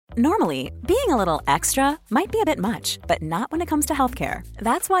Normally, being a little extra might be a bit much, but not when it comes to healthcare.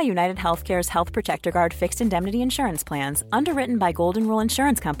 That's why United Healthcare's Health Protector Guard fixed indemnity insurance plans, underwritten by Golden Rule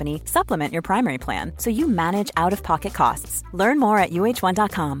Insurance Company, supplement your primary plan so you manage out-of-pocket costs. Learn more at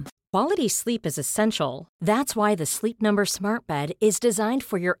uh1.com. Quality sleep is essential. That's why the Sleep Number Smart Bed is designed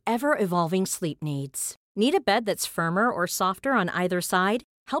for your ever-evolving sleep needs. Need a bed that's firmer or softer on either side?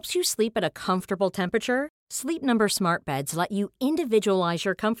 Helps you sleep at a comfortable temperature? Sleep Number Smart Beds let you individualize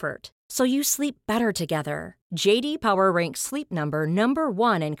your comfort, so you sleep better together. J.D. Power ranks Sleep Number number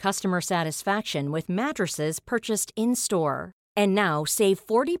 1 in customer satisfaction with mattresses purchased in-store. And now, save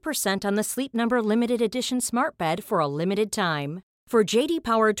 40% on the Sleep Number Limited Edition Smart Bed for a limited time. For J.D.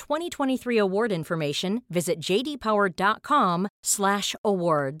 Power 2023 award information, visit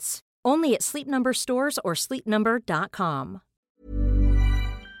jdpower.com/awards. Only at Sleep Number stores or sleepnumber.com.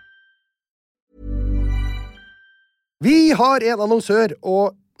 Vi har en annonsør,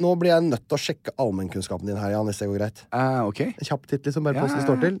 og nå blir jeg nødt til å sjekke allmennkunnskapen din her, Jan, hvis det går greit. Ok. En kjapp titt, liksom, bare på hvordan det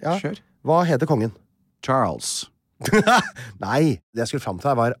står til. Ja. Kjør. Hva heter kongen? Charles. Nei, det jeg skulle frem til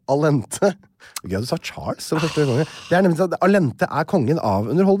her var Allente. Gøy at du sa Charles som første konge. Det er nemlig sånn at Allente er kongen av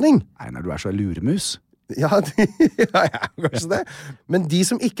underholdning. Nei, når du er så luremus. Ja, kanskje det. Men de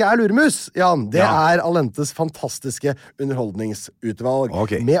som ikke er luremus, Jan, det er Allentes fantastiske underholdningsutvalg.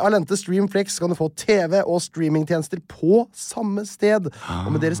 Ok. Med Allente Streamflex kan du få TV- og streamingtjenester på samme sted.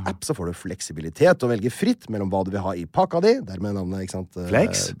 Og med deres app så får du fleksibilitet og velge fritt mellom hva du vil ha i pakka di. Dermed navnet, ikke sant?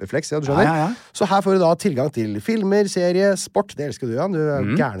 Flex. Flex, ja, du skjønner. Ja. Så her får du da tilgang til filmer, serie, sport. Det elsker du, Jan. Du er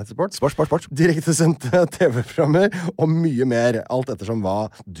gæren etter sport. Sport. Direktesendte TV-programmer og mye mer. Alt ettersom hva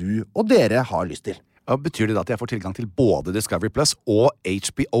du og dere har lyst til. Og betyr det da at jeg får tilgang til både Discovery Plus og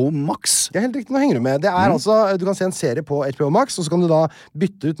HBO Max? Det er helt riktig, nå henger du med. Det er altså, du kan se en serie på HBO Max, og så kan du da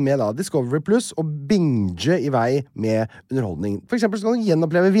bytte ut med da Discovery Plus og binge i vei med underholdning. For eksempel så kan du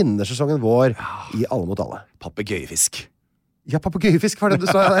gjenoppleve vinnersesongen vår i Alle mot alle. Papegøyefisk. Ja, papegøyefisk var det du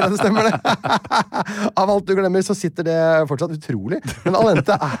sa der, det stemmer det. Av alt du glemmer, så sitter det fortsatt utrolig. Men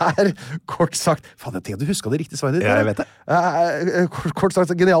Allente er kort sagt... Faen, jeg tenkte du husket det riktige svaret ditt. Ja, jeg vet det. Kort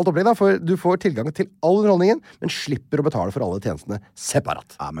sagt, genialt opplegg da, for du får tilgang til all underholdningen, men slipper å betale for alle tjenestene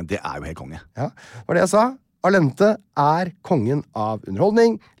separat. Ja, men det er jo helt konge. Ja, var det jeg sa. Allente er kongen av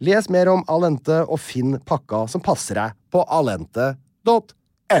underholdning. Les mer om Allente og finn pakka som passer deg på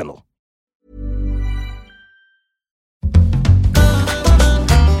allente.no.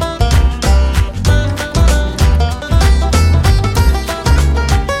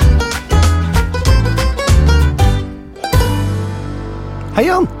 Hei,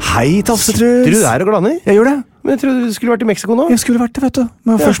 Jan. Hei, Tafsetrus. Sitter du der og glaner? Jeg gjør det. Men jeg trodde du skulle vært i Mexico nå. Jeg skulle vært det, vet du.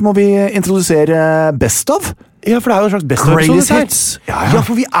 Men først må vi introdusere Best of. Ja, for det er jo en slags best of-episode her. Hits. Ja,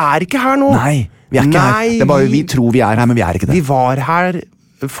 for vi er ikke her nå. Nei, vi er ikke her. Det er bare vi tror vi er her, men vi er ikke det. Vi var her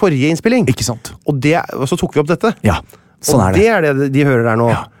forrige innspilling. Ikke sant? Og så tok vi opp dette. Ja, sånn og er det. det er det de hører der nå.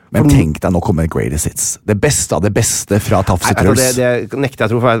 Ja. Men tenk deg, nå kommer Greatest Hits. Det beste av det beste fra Tafsetrus. Det nekter jeg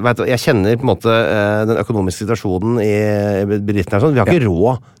å tro, for jeg kjenner på en måte den økonomiske situasjonen i bedriften her sånn. Vi har ikke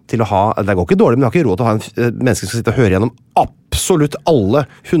råd til å ha, det går ikke dårlig, men vi har ikke råd til å ha en menneske som skal sitte og høre gjennom absolutt alle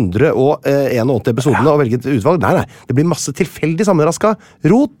 181 episodene og velge et utvalg. Nei, det blir masse tilfeldig sammenraska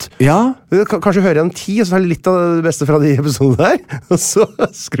rot. Ja. Kanskje høre gjennom 10, og så er det litt av det beste fra de episodene der, og så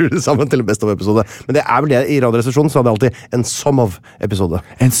skrur det sammen til en best of episode. Men det er vel det, i radioresepsjonen så hadde jeg alltid en sum of episode.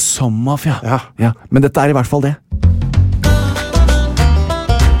 En sum of, Ja. Men dette er i hvert fall det.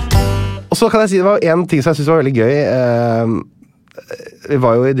 Og så kan jeg si, det var en ting som jeg synes var veldig gøy. Vi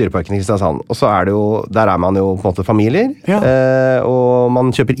var jo i Dyreparken i Kristiansand, og så er det jo, der er man jo på en måte familier, og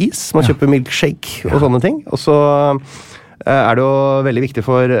man kjøper is, man kjøper milkshake og sånne ting, og så er det jo veldig viktig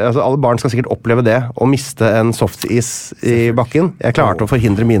for, altså alle barn skal sikkert oppleve det, å miste en softis i bakken. Jeg klarte å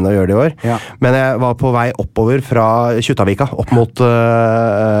forhindre mine å gjøre det i år, men jeg var på vei oppover fra Kjuttaviga, opp mot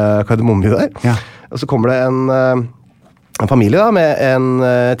Kardemommeby der, og så kommer det en familie da, med en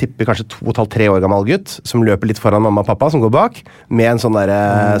tipper kanskje 2,5-3 år gammel gutt, som løper litt foran mamma og pappa, som går bak, med en sånn der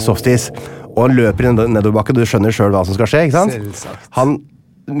softis, og han løper i nedoverbakken, du skjønner selv hva som skal skje, ikke sant? Selvsagt. Han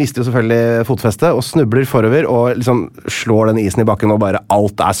mister jo selvfølgelig fotfestet, og snubler forover, og liksom slår den isen i bakken, og bare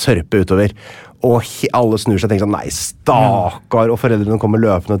alt er sørpe utover. Og alle snur seg og tenker sånn, nei, stakkar, og foreldrene kommer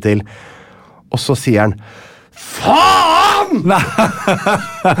løpende til. Og så sier han, faen!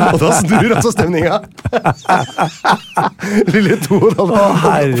 Og da snur altså stemninga. Lille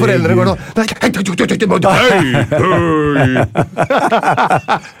 2,5. Foreldrene går sånn, nei.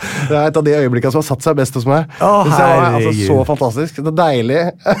 Det er et av de øyeblikkene som har satt seg best hos meg. Det var altså så fantastisk. Det er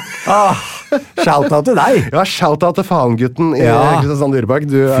deilig. Shout-out til deg. Ja, shout-out til faengutten i Kristiansand Dyrepark.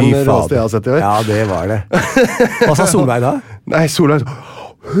 Du er den råeste jeg har sett i år. Ja, det var det. Hva sa Solveig da? Nei, Solveig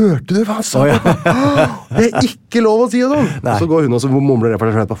Hørte du hva han sa? Det er ikke lov å si det sånn. Så går hun og så mumler det for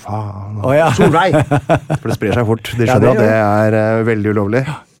deg på faen. Solveig! For det sprer seg fort. De skjønner at det er veldig ulovlig.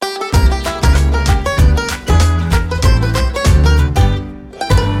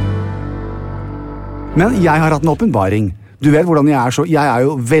 Men jeg har hatt en åpenbaring. Du vet hvordan jeg er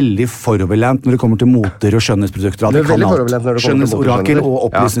jo veldig foroverlent når det kommer til moter og skjønnhetsprodukter. Du er veldig foroverlent når det kommer til skjønnhetsorakel og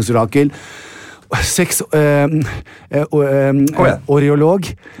opplysningsorakel. Oreolog.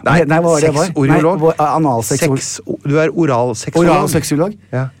 Nei, hva var det? Sexoreolog. Du er oralsexolog. Oralsexolog.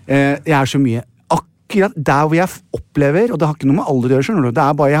 Ja. Jeg er så mye. Akkurat der hvor jeg opplever, og det har ikke noe med alder å gjøre, skjønner du, det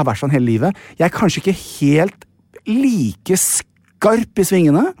er bare jeg har vært sånn hele livet, jeg er kanskje ikke helt like skarp i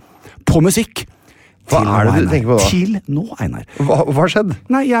svingene på musikk. Hva er det du tenker på da? Til nå, Einar. Hva har skjedd?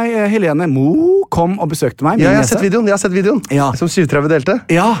 Nei, Helene Mo kom og besøkte meg. Ja, jeg har sett videoen. Ja. Som 730 delte.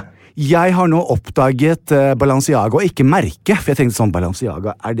 Ja, jeg har nå oppdaget Balenciaga, og ikke merke, for jeg tenkte sånn,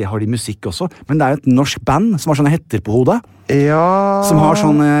 Balenciaga, har de musikk også? Men det er jo et norsk band som har sånne hetter på hodet. Ja. Som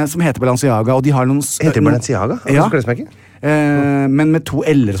heter Balenciaga, og de har noen... Heter Balenciaga? Ja. Klesmerke? Men med 2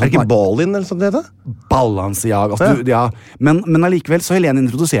 L-er. Er det ikke Ballin eller sånt det heter? Balenciaga. Altså, ja. Men allikevel så Helene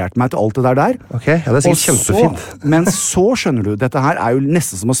introduserte meg til alt det der. Ok, ja, det er sikkert kjempefint. Men så skjønner du, dette her er jo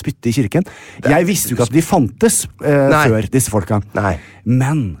nesten som å spytte i kirken. Jeg visste jo ikke at de fantes før, disse folka. Nei.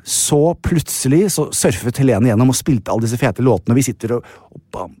 Men så plutselig så surfet Helene gjennom og spilte alle disse fete låtene, og vi sitter og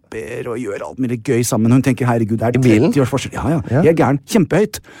bamper og gjør alt mye gøy sammen. Hun tenker, herregud, det er 30 års forskjell. Ja. Jeg er gæren,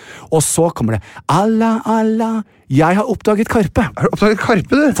 kjempehøyt. Og så kommer det, alla, jeg har oppdaget Karpe. Har du oppdaget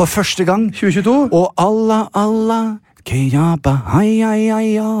Karpe, du? For første gang. 2022. Og alla, så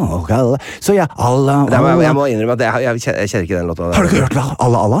jeg må innrømme at jeg kjenner ikke den låta. Har du ikke hørt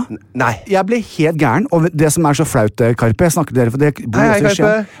alla? Nei. Jeg ble helt gæren, og det som er så flaut, Karpe, jeg snakker til dere, for det bor også i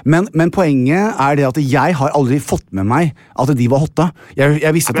Skien. Men poenget er det at jeg har aldri fått med meg at de var hotta.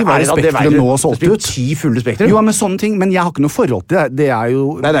 Jeg visste at de var i Spektrum nå og solgt ut. 10 fulle Spektrum? Jo, men sånne ting, men jeg har ikke noe forhold til det. Det er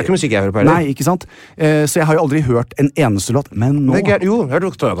jo... Nei, det er ikke musikk jeg hører på heller. Nei, ikke sant? Så jeg har jo aldri hørt en eneste låt, men nå... Jo,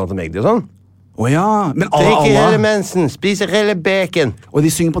 hørte du Tante Magdi og sånn? Åja, men drikker hele mensen, spiser hele bacon. Og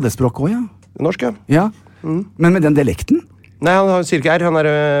de synger på det språket også, ja? Norsk, ja. Ja, men med den dialekten? Nei, han sier ikke R, han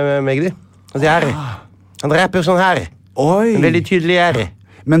er Magdi. Han sier R. Han rapper sånn her. Oi. En veldig tydelig R.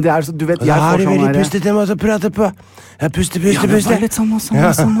 Men det er så, du vet, jeg får sånn her... Ja, det er veldig pustete måte å prate på. Puste. Ja, det var litt sånn.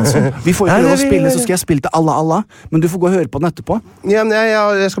 Vi får ikke lov å spille, så skal jeg spille til alla. Men du får gå og høre på den etterpå. Ja, men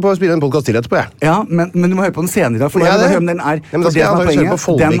jeg skal på å spille en podcast til etterpå, jeg. Ja, men du må høre på den senere, for ja, jeg må høre om den er... Ja, men da skal jeg antakelig høre på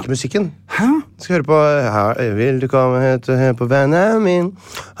Folvik-musikken. Hæ? Skal høre på... Vil du komme hør på vennen min?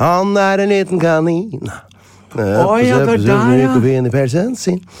 Han er en liten kanin. Ja, det er der, ja. Vi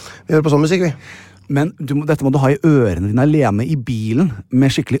hører på sånn musikk, vi. Men dette må du ha i ørene dine alene i bilen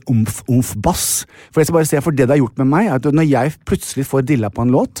med skikkelig umf-bass. For jeg skal bare se, for det har gjort med meg er at når jeg plutselig får dilla på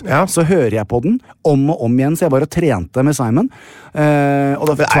en låt, så hører jeg på den om og om igjen, så jeg bare trente med Simon. Og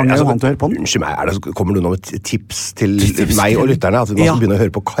da tvang jeg jo han til å høre på den. Unnskyld meg, kommer du nå med tips til meg og lytterne at vi nå skal begynne å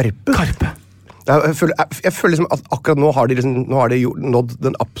høre på Karpe? Karpe. Jeg føler liksom at akkurat nå har de nådd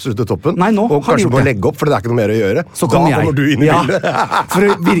den absolutte toppen. Nei, nå og har de kanskje må legge opp, for det er ikke noe mer å gjøre. Så kommer du inn i bildet.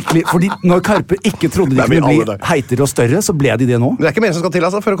 Fordi når Karpe ikke trodde de kunne bli heitere og større, så ble de det nå. Det er ikke mer som skal til,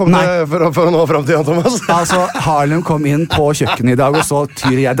 altså, for å nå frem til Jan Thomas. Altså, Harlem kom inn på kjøkkenet i dag, og så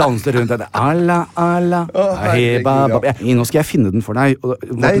tyrer jeg danset rundt det. Alla, nå skal jeg finne den for deg.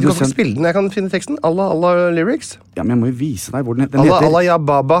 Nei, du kan ikke spille den. Jeg kan finne teksten. Alla lyrics. Ja, men jeg må jo vise deg hvor den heter. Alla ya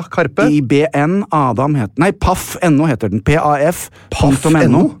baba Karpe. IBN Adam heter den. Nei, PAF.no heter den.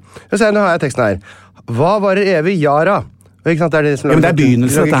 PAF.no. Nå har jeg teksten her. Hva varer evig Yara? Ikke sant? Det er men det er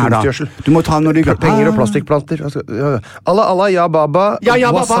begynnelsen dette her, da. Du må ta når du... Penger og plastikkplanter. Alla ya baba. Ja,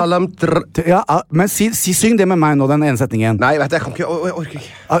 baba. Men syng det med meg nå, den ene setningen. Nei, vet du, jeg kan ikke. Jeg orker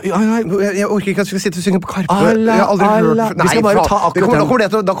ikke. Jeg orker ikke at vi skal sitte og synge på Karpe. Jeg har aldri hørt... Vi skal bare ta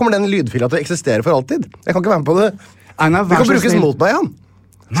akkurat den. Da kommer den lydfila til å eksistere for alltid. Jeg kan ikke være med på det. Einar, det kan brukes mot meg, Jan.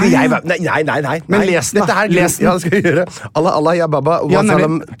 Nei. Men les den, da. Les den. Ja, det skal jeg gjøre. Alla ya baba. Ja,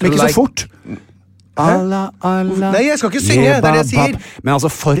 men ikke så fort. Alla. Nei, jeg skal ikke synge, det er det jeg sier. Men altså,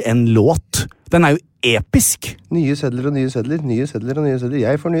 for en låt. Den er jo episk. Nye sedler og nye sedler, nye sedler og nye sedler.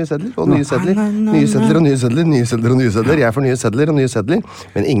 Jeg får nye sedler og nye sedler. Nye sedler og nye sedler, nye sedler og nye sedler. Jeg får nye sedler og nye sedler.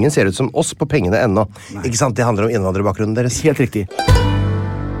 Men ingen ser ut som oss på pengene ennå. Ikke sant? Det handler om innvandrerbakgrunnen deres. Helt riktig.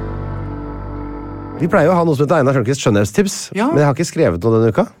 Vi pleier jo å ha noe som heter Einar Sjølkvist skjønnhetstips, men jeg har ikke skrevet noe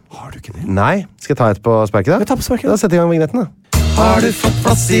denne uka. Har du ikke det? Nei. Skal jeg ta et på sparket, da? Jeg tar på sparket. Da setter jeg i gang vignetten, da. Har du fått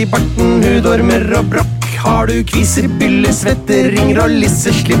plass i barten, hudormer og brokk? Har du kviser, byller, svetteringer og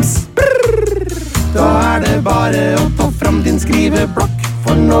lisseslips? Da er det bare å ta fram din skriveblokk,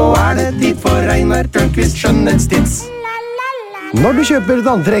 for nå er det tid for Einar Sjølkvist skjønnhetstips. Når du kjøper et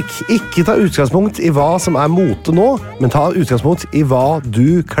antrekk, ikke ta utgangspunkt i hva som er mote nå, men ta utgangspunkt i hva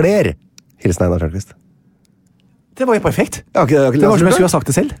du kler. Hilsen Einar Tørnquist. Det var jo perfekt. Det var som jeg skulle ha sagt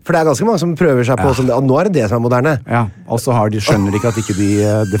det selv. For det er ganske mange som prøver seg på sånn, og nå er det som er moderne. Ja, og så skjønner de ikke at ikke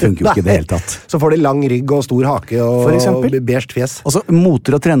det funker jo ikke i det hele tatt. Så får de lang rygg og stor hake og beige fjes. Altså,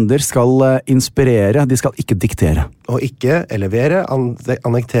 moter og trender skal inspirere, de skal ikke diktere. Og ikke elevere,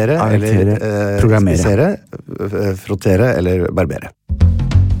 annektere, eller programmere. Frottere eller barbere.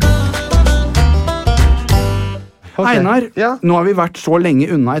 Okay. Einar, nå har vi vært så lenge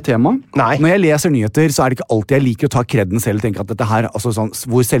unna et tema. Nei. Når jeg leser nyheter, så er det ikke alltid jeg liker å ta kredden selv og tenke at dette her, altså sånn,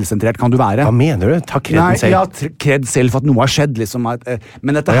 hvor selvsentrert kan du være? Hva mener du? Ta kredden selv? Nei, kredd selv for at noe har skjedd, liksom.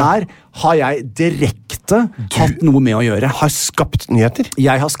 Men dette her har jeg direkte hatt noe med å gjøre. Har skapt nyheter?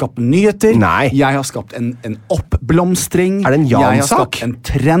 Jeg har skapt nyheter. Nei. Jeg har skapt en oppblomstring. Er det en Jeg har Jan-sak? skapt en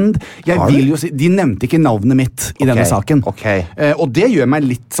trend. De nevnte ikke navnet mitt i denne saken. Okay. Og det gjør meg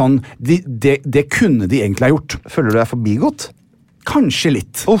litt sånn, det kunne de egentlig ha gjort. Føler du deg forbigått? Kanskje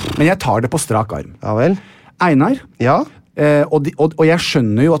litt, men jeg tar det på strak arm. Ja vel. Einar, Ja? og jeg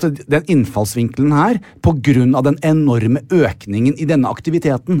skjønner jo at den innfallsvinkelen her, på grunn av den enorme økningen i denne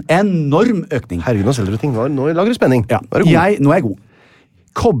aktiviteten, enorm økning. Herregud, nå selger du ting. Nå lager du spenning. Ja. Nå er du god. Nå er jeg god.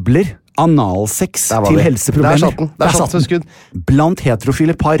 Kobler analsex Der var til vi. helseproblemer. Der satt den skudd. Blant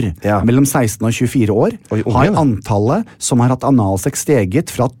heterofile par mellom 16 og 24 år Oi, unge, har da. antallet som har hatt analsex steget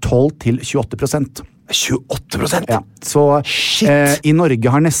fra 12 til 28%. 28%? Ja, så i Norge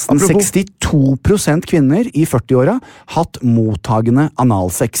har nesten Apropos. 62% kvinner i 40-åra hatt mottagende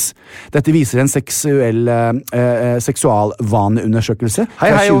analsex. Dette viser en seksualvaneundersøkelse fra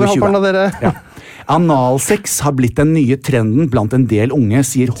 2020. Over hopperen av dere. Ja. Analsex har blitt den nye trenden blant en del unge,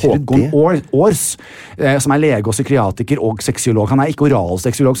 sier Håkon Års, som er lege og psykiatriker og sexiolog. Han er ikke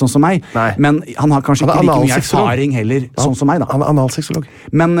oralsexiolog sånn som meg, men han har kanskje ikke like mye erfaring heller, sånn som meg. Da. Han er analsexolog.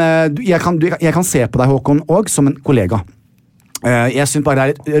 Men jeg kan se på deg, Håkon, også som en kollega. Jeg synes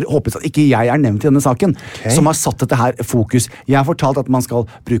bare det er håpløst at ikke jeg er nevnt i denne saken, som har satt dette her fokus. Jeg har fortalt at man skal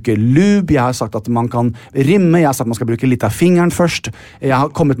bruke lube, jeg har sagt at man kan rimme, jeg har sagt at man skal bruke litt av fingeren først. Jeg har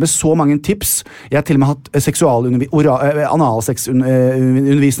kommet med så mange tips. Jeg har til og med hatt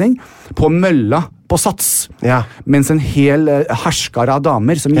analsexundervisning på mølla på Sats, mens en hel herskar av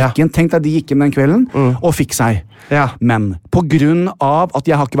damer som gikk inn, tenkte at de gikk inn den kvelden, og fikk seg. Men på grunn av at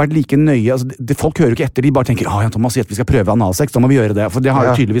jeg har ikke vært like nøye, altså, folk hører jo ikke etter, de bare tenker, Jan Thomas sier at vi skal prøve analsex, da må vi gjøre det, for det har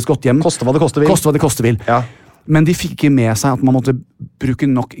jo tydeligvis gått hjem. Koste hva det koste vil. Koste hva det koste vil. Men de fikk ikke med seg at man måtte bruke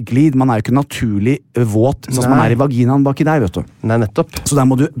nok glid. Man er jo ikke naturlig våt, sånn som man er i vaginaen baki der, vet du. Nei, nettopp. Så der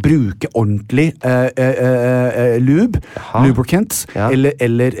må du bruke ordentlig lube, lubricant,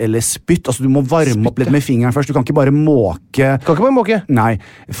 eller spytt. Altså, du må varme opp litt med fingeren først. Du kan ikke bare måke. Kan ikke bare måke? Nei,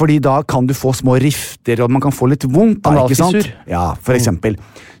 fordi da kan du få små rifter, og man kan få litt vondt. Ikke sant? Ja, for eksempel.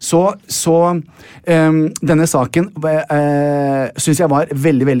 Så denne saken synes jeg var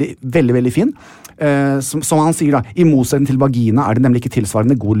veldig fin. Som han sier da, i motsetning til vagina er det nemlig ikke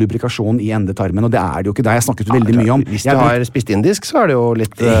tilsvarende god lubrikasjon i endetarmen, og det er det jo ikke, det har jeg snakket veldig mye om. Hvis du har spist indisk, så er det jo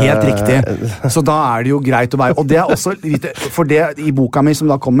litt... Helt riktig. Så da er det jo greit å være, og det er også, for det i boka mi som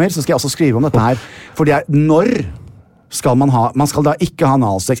da kommer, så skal jeg også skrive om dette her, for det er når skal man skal da ikke ha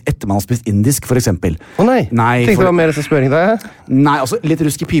analsex etter man har spist indisk, for eksempel. Nei, tenkte det var mer så spøring da, Nei, altså, litt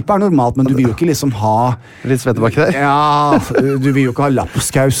rusk i pipa er normalt, men du vil jo ikke liksom ha... Litt svette baki der? Ja, du vil jo ikke ha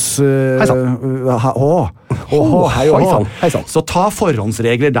lapskaus... Hei sann. Så ta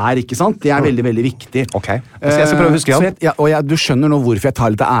forhåndsregler der, ikke sant? Det er veldig, veldig viktig. Ok, så jeg skal prøve å huske han. Du skjønner nå hvorfor jeg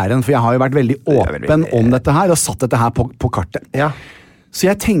tar litt av æren, for jeg har jo vært veldig åpen om dette her, og satt dette her på kartet. Ja. Så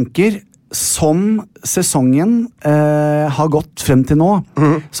jeg tenker... Som sesongen har gått frem til nå,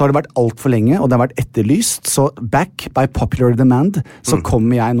 så har det vært alt for lenge, og det har vært etterlyst, så back by popular demand, så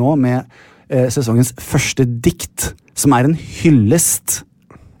kommer jeg nå med sesongens første dikt, som er en hyllest,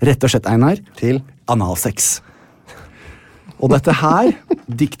 rett og slett, Einar, til analsex. Og dette her,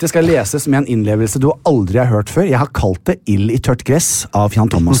 diktet skal leses med en innlevelse du aldri har hørt før. Jeg har kalt det Ild i tørt gress av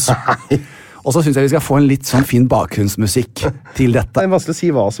Jan Thomas. Og så synes jeg vi skal få en litt sånn fin bakgrunnsmusikk til dette. Det er vanskelig å si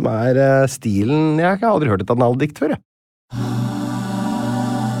hva som er stilen. Jeg har aldri hørt et analdikt før, jeg.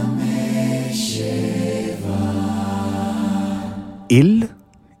 Ild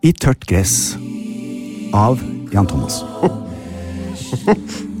i tørt gress av Jan Thomas.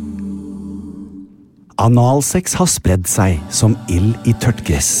 Analsex har spredd seg som ild i tørt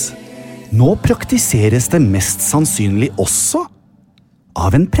gress. Nå praktiseres det mest sannsynlig også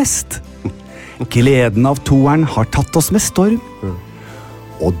av en prest. Gleden av toeren har tatt oss med storm,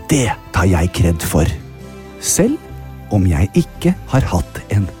 og det tar jeg kred for, selv om jeg ikke har hatt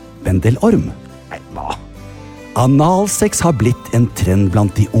en bendelorm. Nei, hva? Analsex har blitt en trend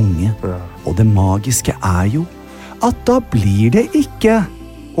blant de unge, og det magiske jo at da blir det ikke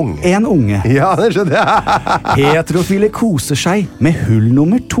en unge. Ja, det skjønner jeg. Heterofile koser seg med hull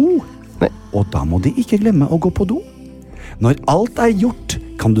nummer 2, og da må de ikke glemme å gå på do. Når alt gjort,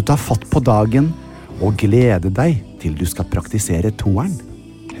 kan du ta fatt på dagen og glede deg til du skal praktisere 2-eren.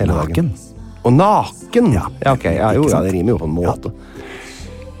 Hele naken. Og naken? Ja, ok. Det rimer jo på en måte.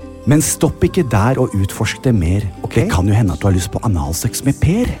 Men stopp ikke der og utforsk det mer. Det kan jo hende at du har lyst på analsex med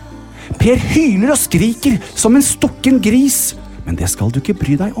Per. Per hyler og skriker som en stokken gris. Men det skal du ikke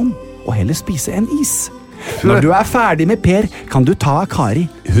bry deg om, og heller spise en is. Når du ferdig med Per, kan du ta Kari.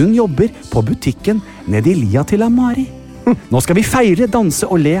 Hun jobber på butikken nede i lia til Mari. Nå skal vi feire, danse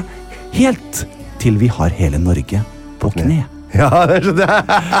og le, helt til vi har hele Norge på kne. Ja, det skjønner jeg.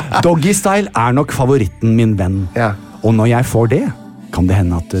 Doggy-style nok favoritten, min venn. Ja. Og når jeg får det, kan det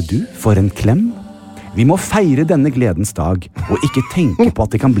hende at du får en klem. Vi må feire denne gledens dag, og ikke tenke på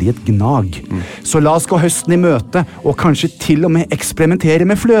at det kan bli et gnag. Så la oss gå høsten i møte, og kanskje til og med eksperimentere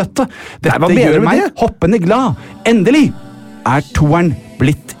med fløte. Dette gjør meg hoppende glad. Endelig 2-eren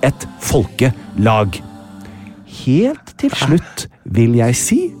blitt et folkelag. Helt til slutt vil jeg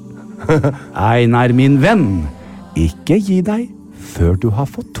si, Einar min venn, ikke gi deg før du har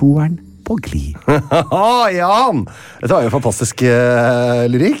fått 2-eren på glid. Jan! Dette var jo fantastisk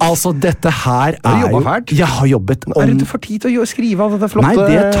lyrikk. Altså, dette her Har du jobbet fælt? Jeg har jobbet om... du for tid til å skrive av dette flotte... Nei,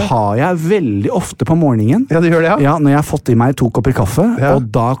 det tar jeg veldig ofte på morgenen. Ja, du gjør det, ja? Når jeg har fått i meg 2 kopper kaffe, og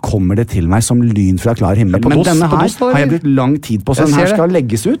da kommer det til meg som lyn fra klar himmel. Men denne her har jeg brukt lang tid på, så den her skal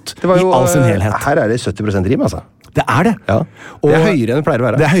legges ut i all sin helhet. Her det 70% rim, altså. Det det. Ja. Det høyere enn det pleier å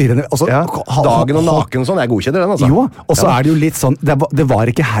være. Det høyere enn også, dagen og naken og sånn, jeg godkjenner den, altså. Jo, og så det jo litt sånn, det var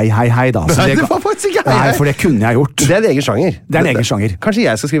ikke hei, hei, hei da. Nei, det var faktisk ikke hei, hei. Nei, for det kunne jeg gjort. Det en egen sjanger. Det en egen sjanger. Kanskje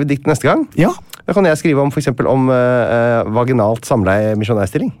jeg skal skrive dikt neste gang? Ja. Da kan jeg skrive om, for eksempel, om vaginalt samleie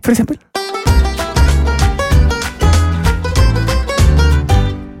misjonærstilling. For eksempel.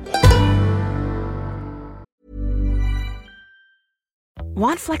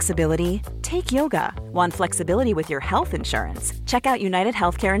 Want flexibility? Take yoga. Want flexibility with your health insurance? Check out United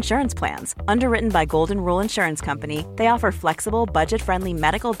Healthcare Insurance Plans. Underwritten by Golden Rule Insurance Company, they offer flexible, budget-friendly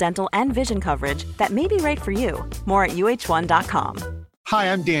medical, dental, and vision coverage that may be right for you. More at uh1.com.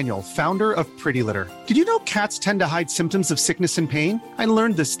 Hi, I'm Daniel, founder of Pretty Litter. Did you know cats tend to hide symptoms of sickness and pain? I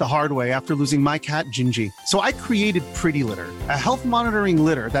learned this the hard way after losing my cat, Gingy. So I created Pretty Litter, a health monitoring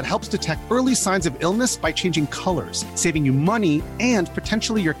litter that helps detect early signs of illness by changing colors, saving you money and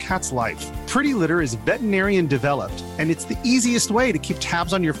potentially your cat's life. Pretty Litter is veterinarian developed, and it's the easiest way to keep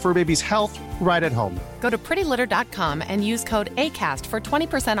tabs on your fur baby's health right at home. Go to prettylitter.com and use code ACAST for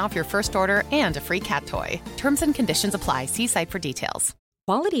 20% off your first order and a free cat toy. Terms and conditions apply. See site for details.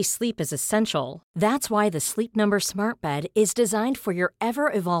 Quality sleep is essential. That's why the Sleep Number Smart Bed is designed for your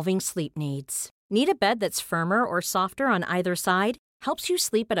ever-evolving sleep needs. Need a bed that's firmer or softer on either side? Helps you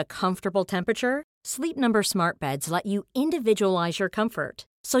sleep at a comfortable temperature? Sleep Number Smart Beds let you individualize your comfort,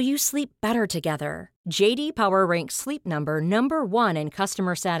 so you sleep better together. J.D. Power ranks Sleep Number #1 in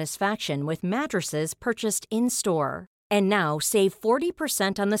customer satisfaction with mattresses purchased in-store. And now, save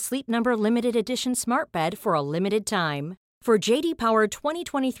 40% on the Sleep Number Limited Edition Smart Bed for a limited time. For J.D. Power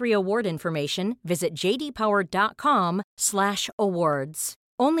 2023 award information, visit jdpower.com/awards.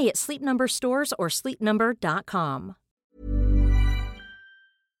 Only at Sleep Number stores or sleepnumber.com.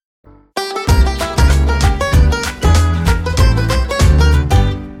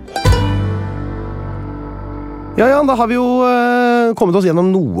 Ja, da har vi jo kommet oss gjennom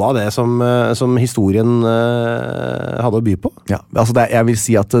noe av det som historien hadde å by på. Ja, altså jeg vil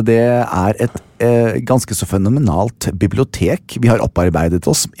si at det et ganske så fenomenalt bibliotek. Vi har opparbeidet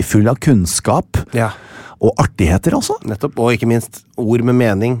oss full av kunnskap og artigheter også. Nettopp, og ikke minst ord med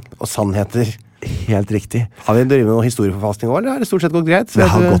mening og sannheter. Helt riktig. Har vi drevet med noe historieforfalskning også, eller har det stort sett gått greit? Det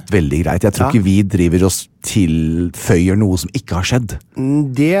har gått veldig greit. Jeg tror ikke vi driver oss tilføyer noe som ikke har skjedd.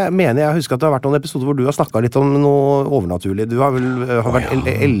 Det mener jeg husker at det har vært noen episoder hvor du har snakket litt om noe overnaturlig. Du har vel vært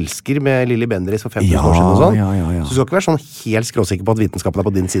elsker med Lilly Bendriss for 50 år siden og sånn. Ja. Så du skal ikke være sånn helt skråsikker på at vitenskapen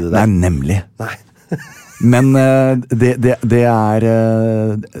på din side der. Nei, nemlig. Nei. Men det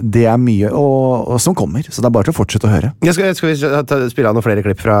mye som kommer, så det bare til å fortsette å høre. Skal vi spille av noen flere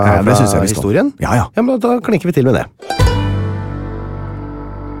klipp fra historien? Ja. Men da klinker vi til med det.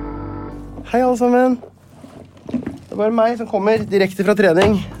 Hei alle sammen. Det er bare meg som kommer direkte fra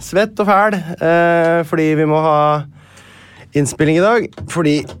trening. Svett og fæl, fordi vi må ha innspilling i dag.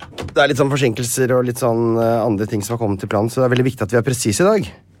 Fordi det litt sånn forsinkelser og litt sånn andre ting som har kommet til planen, så det veldig viktig at vi presis i dag.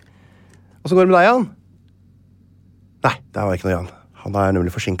 Og så går det med deg, Jan? Nei, det var ikke noe Jan. Han nemlig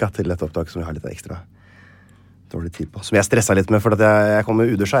forsinket til et opptak som vi har litt ekstra dårlig tid på. Som jeg stresset litt med, for at jeg kom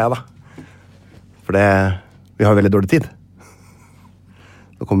med udusja, jeg da. For vi har veldig dårlig tid.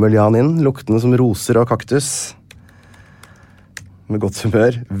 Da kommer vel Jan inn, luktende som roser og kaktus. Med godt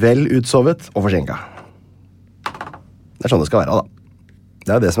humør, vel utsovet og forsinket. Det sånn det skal være, da.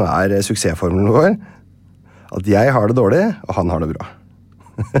 Det det som suksessformelen vår. At jeg har det dårlig, og han har det bra.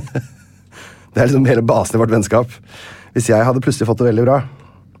 Det liksom hele basen i vårt vennskap. Hvis jeg hadde plutselig fått det veldig bra,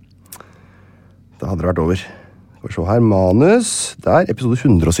 da hadde det vært over. Skal vi se her, manus. Der, episode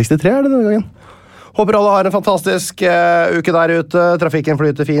 163 det denne gangen. Håper alle har en fantastisk uke der ute. Trafikken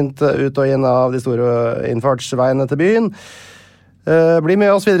flyter fint ut og inn av de store innfartsveiene til byen. Bli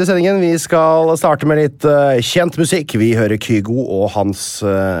med oss videre i sendingen. Vi skal starte med litt kjent musikk. Vi hører Kygo og hans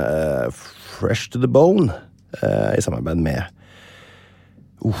Fresh to the Bone i samarbeid med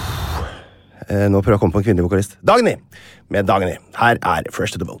nå prøver jeg å komme på en kvinnelig vokalist. Dagny! Med Dagny. Her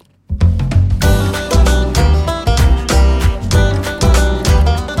Fresh to the Bone.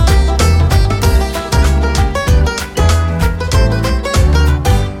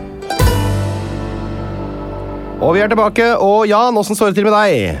 Og vi tilbake, og Jan, hvordan står det til med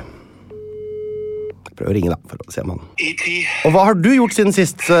deg? Jeg prøver å ringe da, for å se om han... Og hva har du gjort siden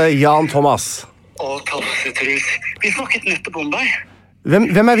sist, Jan Thomas? Kalsetrus. Vi snakket nettopp om deg.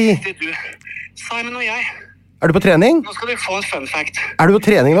 Hvem vi? Simon og jeg. Du på trening? Nå skal du få en fun fact. Du på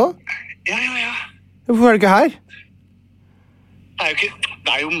trening nå? Ja. Hvorfor du ikke her?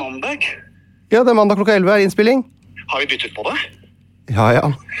 Det jo mandag. Ja, det mandag klokka 11 innspilling. Har vi byttet på det? Ja,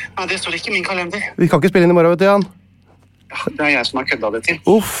 Jan. Nei, det står ikke i min kalender. Vi kan ikke spille inn i morgen, vet du, Jan. Ja, det jeg som har kødda det til.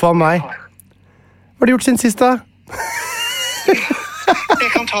 Uff, av meg. Hva har du gjort siden sist, da? Jeg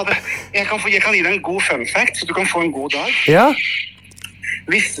kan ta det. Jeg kan gi deg en god fun fact, så du kan få en god dag. Ja.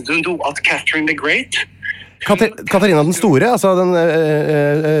 Visste du at Catherine the Great... Katarina den store, altså den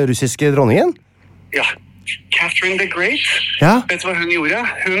russiske dronningen? Ja. Catherine the Great. Ja. Vet du hva hun gjorde?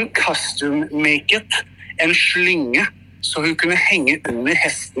 Hun custom-maket en slynge så hun kunne henge under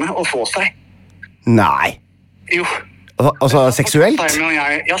hestene og få seg. Nei. Jo. Altså seksuelt?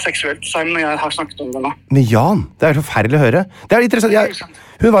 Ja, seksuelt. Simon og jeg har snakket om det nå. Men Jan, det forferdelig å høre. Det interessant.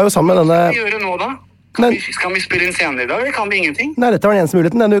 Hun var jo sammen med denne... Hva skal vi gjøre nå da? Skal vi spille inn senere i dag, eller kan vi ingenting? Nei, dette var den eneste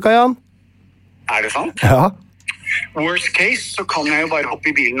muligheten denne uka, Jan. Det sant? Ja. Worst case, så kan jeg jo bare hoppe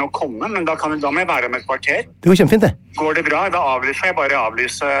i bilen og komme, men da må jeg være om et kvarter. Det går kjempefint, det. Går det bra? Da får jeg bare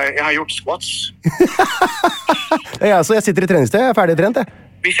avlyse. Jeg har gjort squats. Ja, så jeg sitter i treningstøy, jeg ferdig trent, jeg.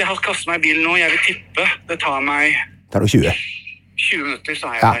 Hvis jeg har kastet meg i bilen nå, jeg vil tippe, det tar meg... Det noe 20. 20 minutter, så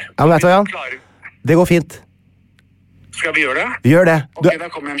jeg der. Ja, men vet du hva, Jan? Det går fint. Skal vi gjøre det? Vi gjør det. Ok,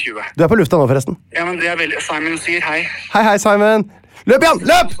 da kommer jeg om 20. Du på lufta nå, forresten. Ja, men det veldig... Simon sier hei. Hei, Simon. Løp, Jan!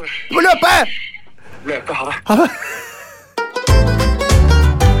 Løp! Du må løpe! Løpe, ha det. Ha det.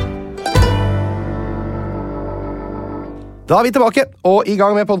 Da vi tilbake, og i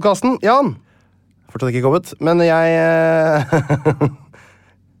gang med podcasten. Jan, fortsatt ikke kommet, men jeg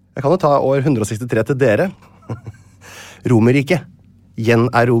kan jo ta år 163 til dere. Romerriket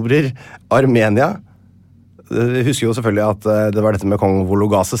gjenerobrer Armenia. Jeg husker jo selvfølgelig at det var dette med kong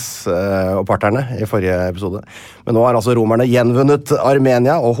Vologases og parterne i forrige episode. Men nå altså romerne gjenvunnet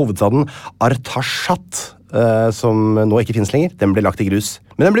Armenia, og hovedstaden Artashat, som nå ikke finnes lenger, den ble lagt i grus.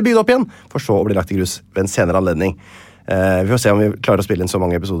 Men den ble bygd opp igjen, for så å bli lagt i grus ved en senere anledning. Vi får se om vi klarer å spille inn så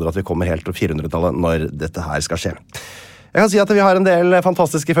mange episoder at vi kommer helt til 400-tallet når dette her skal skje. Jeg kan si at vi har en del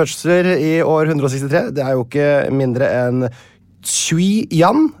fantastiske fødsler i år 163. Det jo ikke mindre enn Cui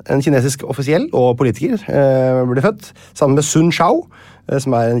Yan, en kinesisk offisiell og politiker, ble født, sammen med Sun Shao,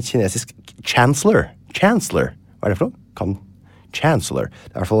 som en kinesisk chancellor. Chancellor, hva det for noe? Chancellor.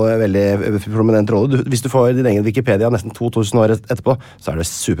 Det i hvert fall en veldig prominent rolle. Hvis du får din egen Wikipedia nesten 2000 år etterpå, så det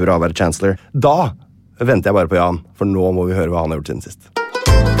superbra å være chancellor. Da venter jeg bare på Jan, for nå må vi høre hva han har gjort siden sist.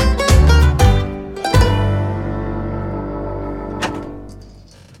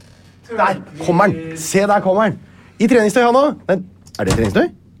 Der kommer han! Se, der kommer han! I treningstøy, han også. Det treningstøy?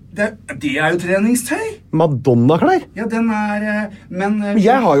 Det jo treningstøy. Madonna-klær? Ja, den men...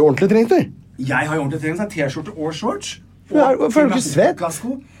 Jeg har jo ordentlig treningstøy. Jeg har jo ordentlig treningstøy. T-skjorte og shorts. Hvorfor du ikke svett?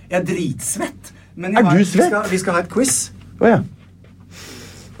 Jeg dritsvett. Men du svett? Vi skal ha et quiz. Åja.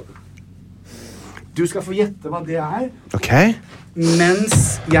 Du skal få gjette hva det Ok.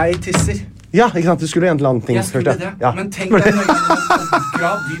 Mens jeg tisser. Ja, ikke sant? Du skulle gjøre en eller annen ting. Jeg skulle det. Ja. Men tenk deg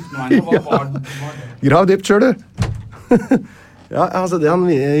grav dypt nå. Hva var det? Grav dypt, kjør du. Ja, altså det han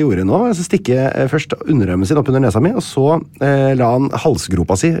gjorde nå var å stikke først underrømmen sin opp under nesa mi, og så la han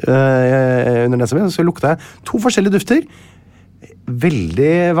halsgropa si under nesa mi, og så lukta jeg 2 forskjellige dufter.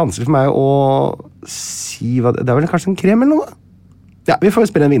 Veldig vanskelig for meg å si hva det vel kanskje en krem eller noe? Ja, vi får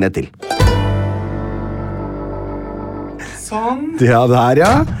spille en vignett til. Sånn. Ja, der,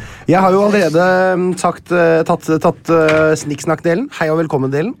 ja. Jeg har jo allerede tatt snikksnakk-delen, hei og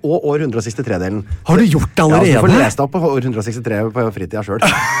velkommen-delen, og år 163-delen. Har du gjort det allerede? Ja, du får lese deg opp på år 163 på fritida selv.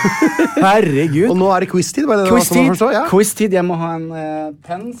 Herregud. Og nå er det quiz-tid, var det det Quiz-tid. man forstår? Ja. Quiz-tid. Jeg må ha en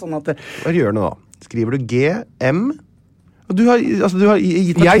penn, sånn at Hva gjør du nå? Skriver du G-M? Du har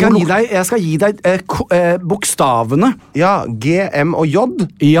gitt meg Jeg skal gi deg bokstavene. Ja, G-M og J.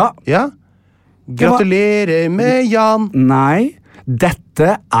 Ja. Ja. Gratulerer med Jan. Nei,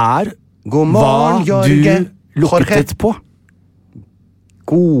 dette er God morgen, hva Jorge. du luktet på.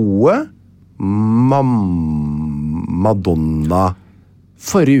 Gode Madonna.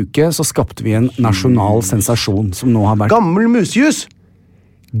 Forrige uke så skapte vi en nasjonal sensasjon som nå har vært Gammel musejus.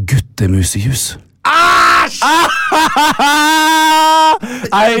 guttemusejus. Æsj!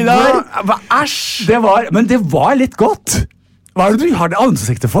 Einar! Hva æsj? Men det var litt godt. Hva er det du har det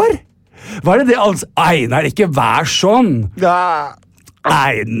ansiktet for? Hva er det Einar, ikke vær sånn. Ja.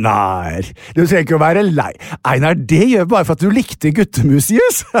 Einar, du trenger ikke å være lei. Einar, det gjør bare for at du likte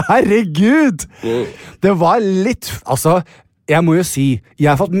guttemusejus. Herregud. Det var litt, altså, jeg må jo si, jeg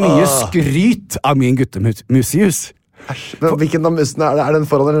har fått mye skryt av min guttemusejus. Hvilken av musene er det? Er den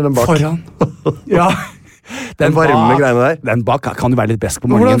foran eller den bak? Foran. Ja. Den varme greiene der. Den bak kan jo være litt besk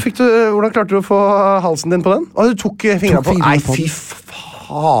på morgenen. Hvordan klarte du å få halsen din på den? Du tok fingrene på den. Nei, fy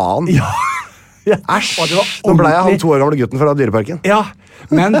faen. Ja. Æsj. Nå ble jeg han 2 år gamle gutten fra Dyreparken. Ja,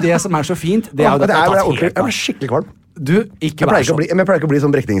 men det som er så fint, det er jo at jeg ble skikkelig kvalm. Du, ikke vær sånn. Jeg pleier ikke å bli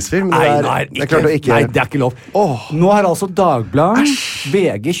sånn brekningsfyr, men Nei, det er ikke lov. Nå har altså Dagbladet,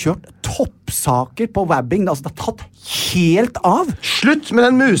 VG kjørt toppsaker på vabbing. Altså, det har tatt helt av. Slutt med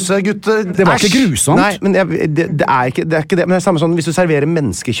den musegutte. Det var ikke grusomt. Nei, men det er ikke det. Men det er samme sånn, hvis du serverer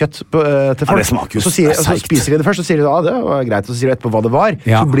menneskekjøtt til folk, det smaker jo så spiser de det først, så sier de det var greit, og så sier de etterpå hva det var.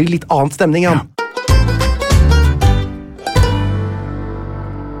 Ja. Så blir det litt annen stemning, ja.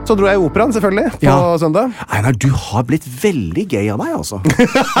 Så dro jeg i operaen, selvfølgelig, på søndag. Einar, du har blitt veldig gay av deg, altså.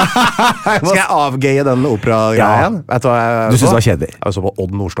 Skal jeg avgaye den operagreien? Du synes det var kjedelig? Jeg så på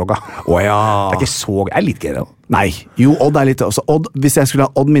Odd Nordstoga. Åja. Det er ikke så... Jeg er litt gay, da. Nei, jo, Odd er litt... Altså, hvis jeg skulle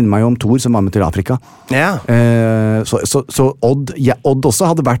ha Odd minner meg om Thor som var med til Afrika. Ja. Så Odd også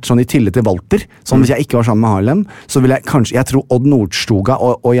hadde vært sånn i tillit til Walter. Sånn hvis jeg ikke var sammen med Harlem, så ville jeg kanskje... Jeg tror Odd Nordstoga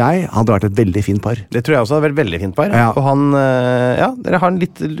og jeg hadde vært et veldig fint par. Det tror jeg også hadde vært et veldig fint par. Ja. Og han... dere har en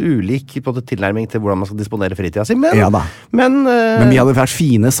litt ulik på tilnærming til hvordan man skal disponere fritida si, men... Ja da. Men vi hadde vært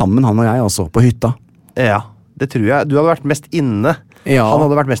fine sammen, han og jeg også, på hytta. Ja, det tror jeg. Du hadde vært mest inne. Ja. Han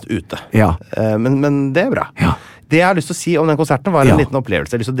hadde vært mest ute. Ja. Men det er bra. Ja. Det jeg har lyst til å si om den konserten var en liten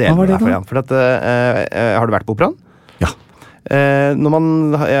opplevelse. Jeg har lyst til å dele med deg for Jan. For at, har du vært på operaen? Ja. Når man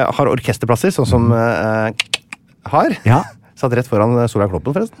har orkesterplasser, sånn som har... Ja. Satt rett foran Solveig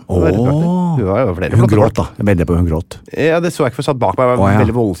Kloppen, forresten. Hun var jo flere. Hun gråt, da. Jeg vedder på hun gråt. Ja, det så jeg ikke, for jeg satt bak meg. Det var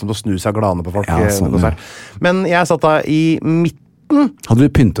veldig voldsomt å snu seg glane på folk. Ja, sånn, ja. Men jeg satt da i midten. Hadde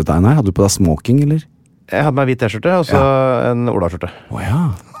du pyntet deg, Einar? Hadde du på deg smoking, eller? Jeg hadde meg hvit t-skjorte, og så en Ola-skjorte. Åja.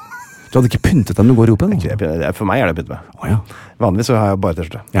 Du hadde ikke pyntet deg når du går i operaen? For meg er det pyntet meg. Åja. Vanligvis så har jeg bare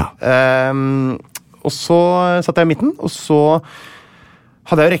t-skjorte. Ja. Og så satt jeg i midten, og så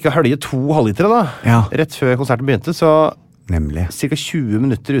hadde jeg jo rekket å hølje 2 halvlitere da. Ja. Rett før konserten begynte, så... Nemlig. Cirka 20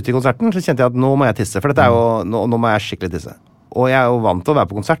 minutter ute i konserten så kjente jeg at nå må jeg tisse, for dette er jo, nå må jeg skikkelig tisse. Og jeg er jo vant til å være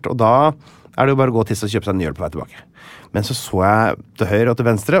på konsert, og da er det jo bare å gå og tisse og kjøpe seg en ny øl på vei tilbake. Men så jeg til høyre og til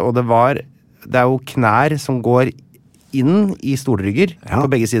venstre, og det er jo knær som går inn i stolrygger på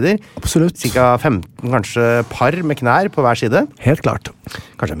begge sider. Absolutt. Cirka 15 kanskje par med knær på hver side. Helt klart.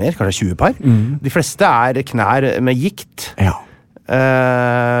 Kanskje mer, kanskje 20 par. De fleste er knær med gikt. Ja.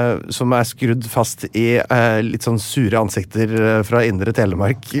 Som er skrudd fast i litt sånn sure ansikter fra indre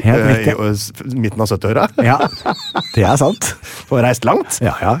Telemark i midten av 70-åra. Ja, det er sant. Og reist langt.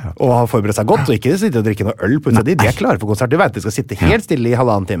 Og har forberedt seg godt, og ikke sitte og drikke noe øl på utsida. De er klare for konsert. De vet de skal sitte helt stille i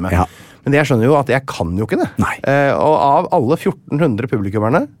 1,5 time. Ja. Men jeg skjønner jo at jeg kan jo ikke det. Og av alle 1400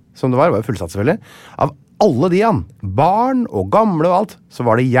 publikummerne, som det var jo fullsatt selvfølgelig, av alle de, barn og gamle og alt, så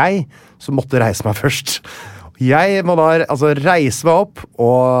var det jeg som måtte reise meg først. Jeg må da reise meg opp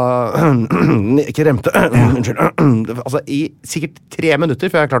og ikke remte altså i sikkert 3 minutter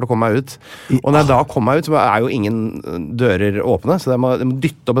før jeg klarte å komme meg ut. Og når jeg da kom meg ut, så er jo ingen dører åpne, så jeg må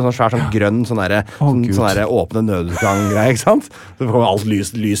dytte opp en sånn svær, sånn grønn, sånn åpne nødutgang-greie, ikke sant? Så kommer alt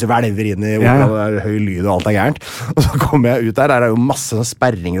lyset hvelver inn i opera, det er høy lyd og alt er gærent. Og så kommer jeg ut der er det jo masse sånn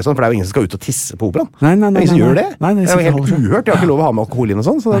sperringer og sånn, for det er jo ingen som skal ut og tisse på operaen. Nei, det er ingen som gjør det. Nei, det er jo helt uhørt. Jeg har ikke lov å ha med alkohol inn og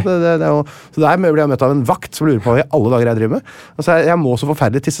sånn, så der blir jeg møtt av en vakt som lurer på hva i alle dager jeg driver med. Og så jeg må så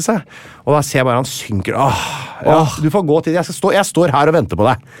forferdelig tisse seg. Og da ser jeg bare han synker. Du får gå til jeg står her og venter på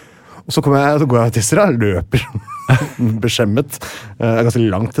deg. Så går jeg og tisser, løper beskjemmet. Ganske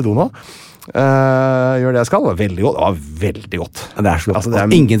langt til do nå. Gjør det jeg skal. Det var veldig godt. Det var veldig godt. Det er så godt. Altså,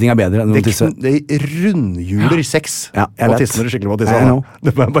 ingenting er bedre enn å tisse. Det rundhjuler sex. Ja, jeg vet. Tisse når du skikkelig må tisse.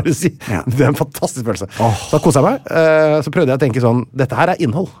 Det må jeg bare si. Ja. Det er en fantastisk følelse. Så da koset jeg meg. Så prøvde jeg å tenke sånn, dette her er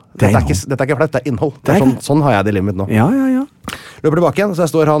innhold. Dette er ikke flaut, det er innhold. Det er sånn har jeg det i livet mitt nå. Ja. Løper tilbake igjen, så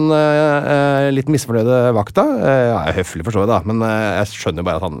står han litt misfornøyde vakta. Jeg er høflig for så vidt da, men jeg skjønner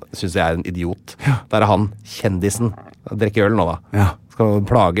bare at han synes jeg er en idiot. Der er han, kjendisen. Drikker øl nå da. Ja. Skal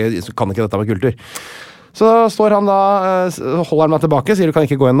plage, kan ikke dette med kultur. Så står han da, holder han meg tilbake, sier du kan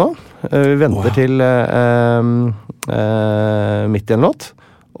ikke gå inn nå. Vi venter til midt i en låt.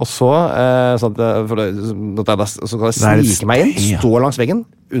 Og så kan jeg snike meg inn, stå langs veggen.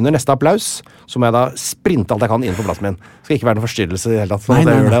 Under neste applaus så må jeg da sprinte alt jeg kan inn på plassen min. Det skal ikke være noen forstyrrelse i hele tatt. Nei.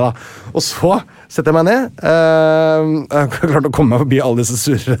 Jeg gjør det da. Og så setter jeg meg ned. Jeg klarte å komme meg forbi alle disse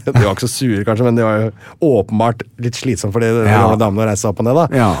sure. De var ikke så sure kanskje, men de var jo åpenbart litt slitsomt for de gamle damene å reise seg opp og ned da.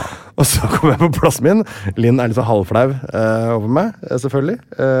 Ja. Og så kommer jeg på plassen min. Linn er litt så halvflau over meg, selvfølgelig.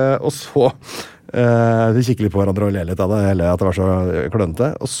 Og så de kikker litt på hverandre og ler litt av det, eller at det var så klønete.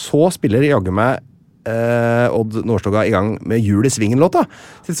 Og så spiller jaggu meg Odd Nordstoga i gang med Jul i Svingen-låta.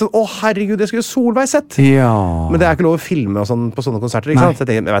 Sånn, herregud, det skulle Solveig sett. Ja. Men det er ikke lov å filme og sånn, på sånne konserter, ikke sant? Så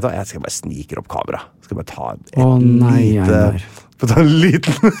jeg tenker, jeg skal bare sniker opp kamera. Skal bare ta en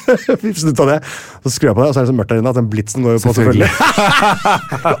liten snutt av det. Så skrur jeg på det, og så er det så mørkt der inne at den blitsen går jo på, selvfølgelig.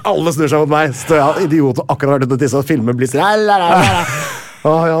 Alle snur seg mot meg. Står jeg idiot og akkurat vært ute og tisse og filmer blitsen. Ja, det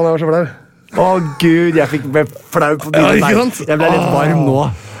var så flau. Gud, jeg fikk flau på dynet. Jeg ble litt varm nå.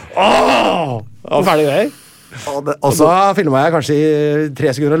 Ferdig greier. Og så filmet jeg kanskje i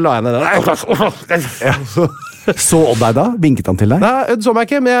 3 sekunder og la jeg ned det. Så Odd deg da? Vinket han til deg? Nei, Odd så meg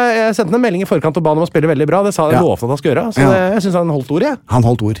ikke, men jeg sendte en melding i forkant og ba han om å spille veldig bra. Det sa jeg lovte at han skulle gjøre. Så jeg synes han holdt ord, jeg. Han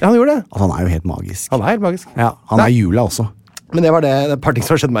holdt ord? Ja, han gjorde det. Altså, han er jo helt magisk. Han er helt magisk. Ja, han er jula også. Men det var det et par ting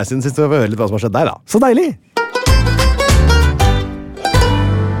som har skjedd meg siden sist. Så får vi høre litt hva som har skjedd deg da. Så deilig!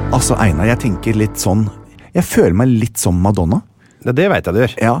 Altså, Einar, jeg tenker litt sånn, jeg føler meg litt som Madonna. Det vet jeg du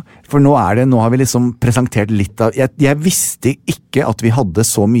gjør. Ja, for nå har vi liksom presentert litt av, jeg visste ikke at vi hadde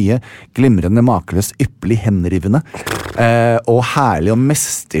så mye glimrende, makeløs, ypperlig, henrivende, og herlig og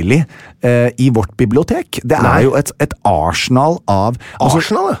mesterlig i vårt bibliotek. Det er jo et arsenal av...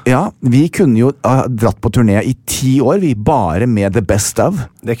 Arsenal? Ja, vi kunne jo ha dratt på turné i 10 år, vi bare med The Best Of.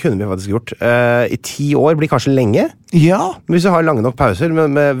 Det kunne vi faktisk gjort. I 10 år blir kanskje lenge. Ja. Men hvis du har lange nok pauser,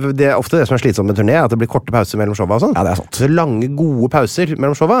 det er ofte det som er slitsomt med turné, at det blir korte pauser mellom showet og sånn. Ja, det er sant. Så lange, gode pauser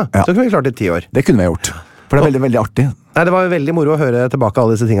mellom showet, så kunne vi klart det i 10 år. Det kunne vi gjort. For det er veldig, veldig artig. Nei, det var veldig moro å høre tilbake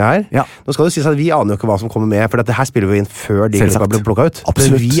alle disse tingene her. Ja. Nå skal det sies at vi aner jo ikke hva som kommer med, for dette her spiller vi inn før de klippa blir plukket ut.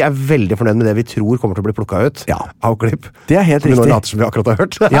 Absolutt. Men vi er veldig fornøyd med det vi tror kommer til å bli plukket ut av klipp. Det er helt riktig. Som vi nå later som vi akkurat har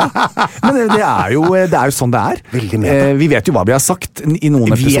hørt. Ja. Men det er jo sånn det er. Veldig meta. Vi vet jo hva vi har sagt i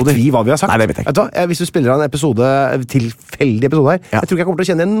noen episoder. Vet vi hva vi har sagt? Nei, det vet jeg ikke. Vet du, hvis du spiller en episode, tilfeldig episode her, jeg tror ikke jeg kommer til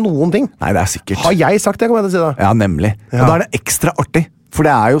å kjenne noen ting. Nei, det er sikkert. Har jeg sagt det, kommer jeg til å si da? Ja, nemlig. Og da er det ekstra artig. For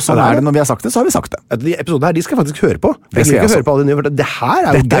det er jo sånn er det når vi har sagt det, så har vi sagt det. De episodene her, de skal jeg faktisk høre på. Jeg skal ikke høre på alle de nye, for det her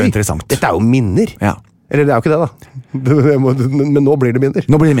er jo gøy. Interessant. Dette er jo minner. Ja. Eller det er jo ikke det da. Men nå blir det minner.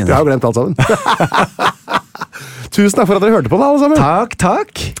 Nå blir det minner. Jeg har glemt alt sammen. Tusen takk for at dere hørte på da, alle sammen.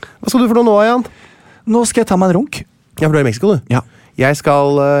 Takk. Hva skal du for noe nå, Jan? Nå skal jeg ta meg en runk. Ja, for du er i Mexico, du? Ja. Jeg er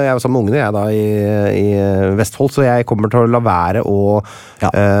jo sammen med ungene, jeg da, i Vestfold, så jeg kommer til å la være å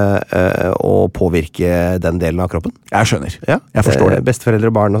påvirke den delen av kroppen. Jeg skjønner. Ja. Jeg forstår det. Besteforeldre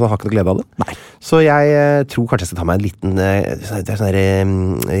og barn har ikke noe glede av det. Nei. Så jeg tror kanskje jeg skal ta meg en liten sånn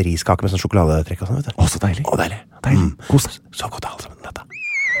riskake med sånn sjokoladetrekk og sånn, vet du. Så deilig. Deilig. Kos deg. Så godt alle sammen dette.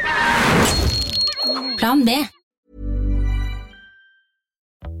 Plan B.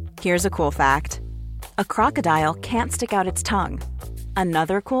 Here's a cool fact. A crocodile can't stick out its tongue.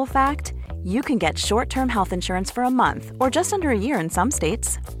 Another cool fact, you can get short-term health insurance for a month or just under a year in some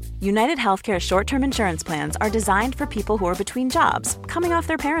states. United Healthcare short-term insurance plans are designed for people who are between jobs, coming off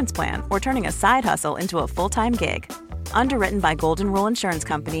their parents' plan, or turning a side hustle into a full-time gig. Underwritten by Golden Rule Insurance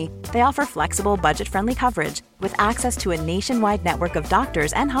Company, they offer flexible, budget-friendly coverage with access to a nationwide network of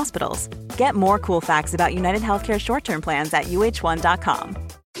doctors and hospitals. Get more cool facts about United Healthcare short-term plans at uh1.com.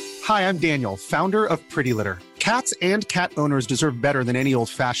 Hi, I'm Daniel, founder of Pretty Litter. Cats and cat owners deserve better than any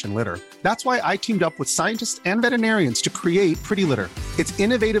old-fashioned litter. That's why I teamed up with scientists and veterinarians to create Pretty Litter. Its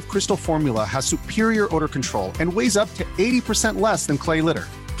innovative crystal formula has superior odor control and weighs up to 80% less than clay litter.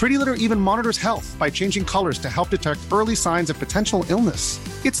 Pretty Litter even monitors health by changing colors to help detect early signs of potential illness.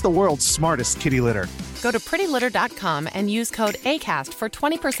 It's the world's smartest kitty litter. Go to prettylitter.com and use code ACAST for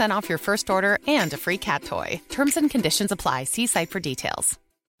 20% off your first order and a free cat toy. Terms and conditions apply. See site for details.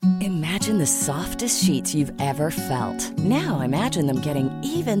 Imagine the softest sheets you've ever felt. Now imagine them getting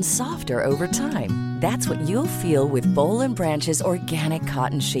even softer over time. That's what you'll feel with Boll & Branch's organic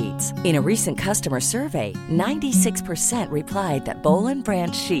cotton sheets. In a recent customer survey, 96% replied that Boll &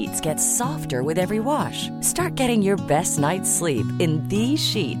 Branch sheets get softer with every wash. Start getting your best night's sleep in these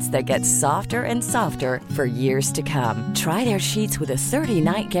sheets that get softer and softer for years to come. Try their sheets with a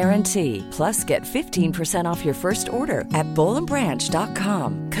 30-night guarantee. Plus, get 15% off your first order at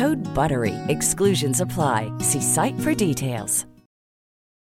bollandbranch.com. Code BUTTERY. Exclusions apply. See site for details.